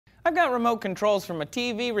I've got remote controls from a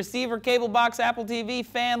TV, receiver, cable box, Apple TV,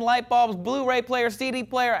 fan, light bulbs, Blu-ray player, CD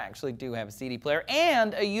player. I actually do have a CD player,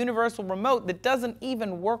 and a universal remote that doesn't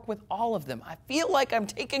even work with all of them. I feel like I'm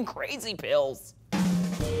taking crazy pills.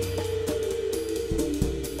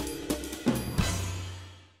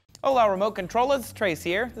 Hola, remote controllers. Trace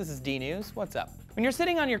here. This is D-News. What's up? When you're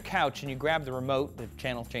sitting on your couch and you grab the remote, the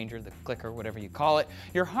channel changer, the clicker, whatever you call it,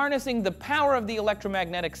 you're harnessing the power of the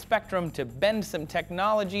electromagnetic spectrum to bend some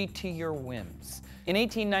technology to your whims. In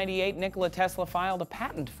 1898, Nikola Tesla filed a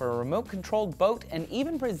patent for a remote-controlled boat and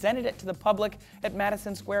even presented it to the public at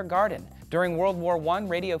Madison Square Garden. During World War I,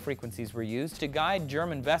 radio frequencies were used to guide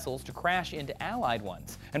German vessels to crash into Allied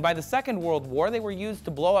ones. And by the Second World War, they were used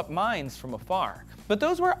to blow up mines from afar. But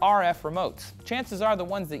those were RF remotes. Chances are the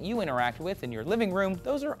ones that you interact with in your living room,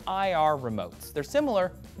 those are IR remotes. They're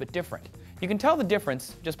similar, but different. You can tell the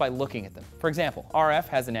difference just by looking at them. For example, RF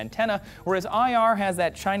has an antenna, whereas IR has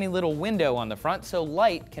that shiny little window on the front so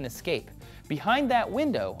light can escape. Behind that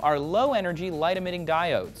window are low-energy light-emitting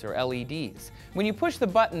diodes, or LEDs. When you push the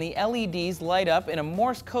button, the LEDs light up in a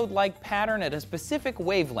Morse code-like pattern at a specific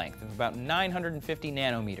wavelength of about 950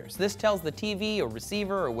 nanometers. This tells the TV or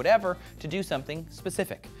receiver or whatever to do something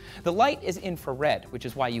specific. The light is infrared, which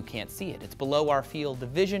is why you can't see it. It's below our field of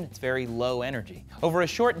vision. It's very low energy. Over a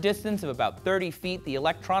short distance of about 30 feet, the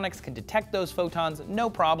electronics can detect those photons no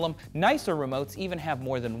problem. Nicer remotes even have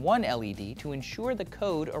more than one LED to ensure the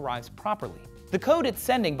code arrives properly. The code it's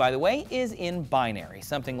sending, by the way, is in binary,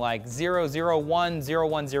 something like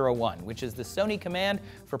 0010101, which is the Sony command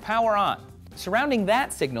for power on. Surrounding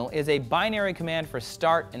that signal is a binary command for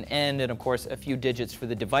start and end, and of course a few digits for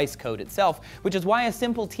the device code itself, which is why a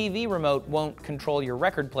simple TV remote won't control your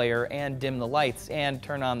record player and dim the lights and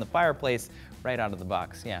turn on the fireplace right out of the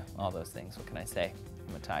box. Yeah, all those things. What can I say?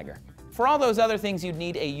 I'm a tiger. For all those other things, you'd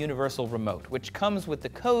need a universal remote, which comes with the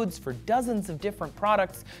codes for dozens of different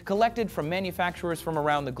products collected from manufacturers from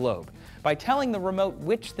around the globe. By telling the remote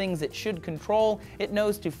which things it should control, it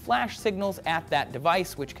knows to flash signals at that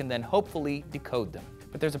device, which can then hopefully decode them.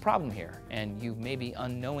 But there's a problem here, and you maybe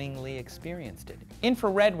unknowingly experienced it.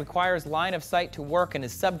 Infrared requires line of sight to work and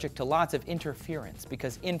is subject to lots of interference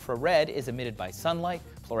because infrared is emitted by sunlight,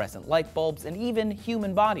 fluorescent light bulbs, and even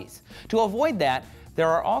human bodies. To avoid that, there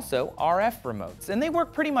are also RF remotes, and they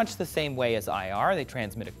work pretty much the same way as IR. They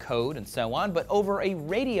transmit a code and so on, but over a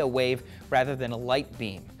radio wave rather than a light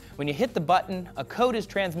beam. When you hit the button, a code is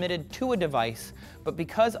transmitted to a device, but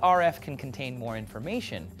because RF can contain more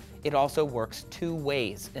information, it also works two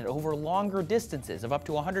ways and over longer distances of up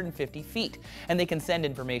to 150 feet. And they can send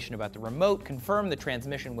information about the remote, confirm the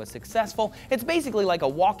transmission was successful. It's basically like a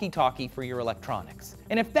walkie-talkie for your electronics.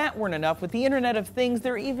 And if that weren't enough, with the Internet of Things,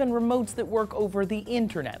 there are even remotes that work over the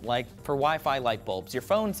internet, like for Wi-Fi light bulbs. Your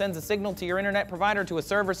phone sends a signal to your internet provider to a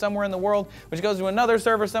server somewhere in the world, which goes to another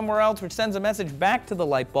server somewhere else, which sends a message back to the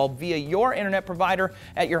light bulb via your internet provider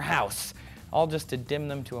at your house. All just to dim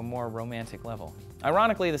them to a more romantic level.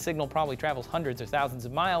 Ironically, the signal probably travels hundreds or thousands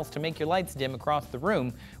of miles to make your lights dim across the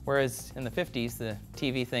room, whereas in the 50s, the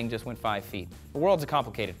TV thing just went 5 feet. The world's a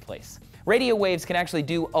complicated place. Radio waves can actually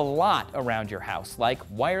do a lot around your house, like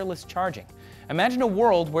wireless charging. Imagine a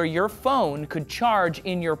world where your phone could charge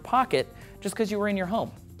in your pocket just because you were in your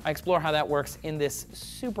home. I explore how that works in this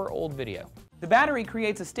super old video. The battery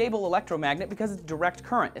creates a stable electromagnet because it's direct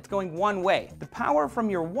current. It's going one way. The power from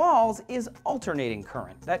your walls is alternating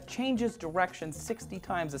current. That changes direction 60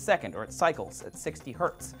 times a second, or it cycles at 60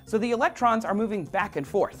 hertz. So the electrons are moving back and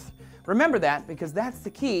forth. Remember that because that's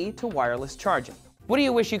the key to wireless charging. What do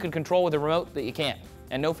you wish you could control with a remote that you can't?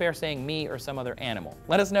 And no fair saying me or some other animal.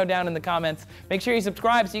 Let us know down in the comments. Make sure you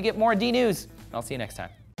subscribe so you get more D-News. I'll see you next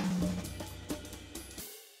time.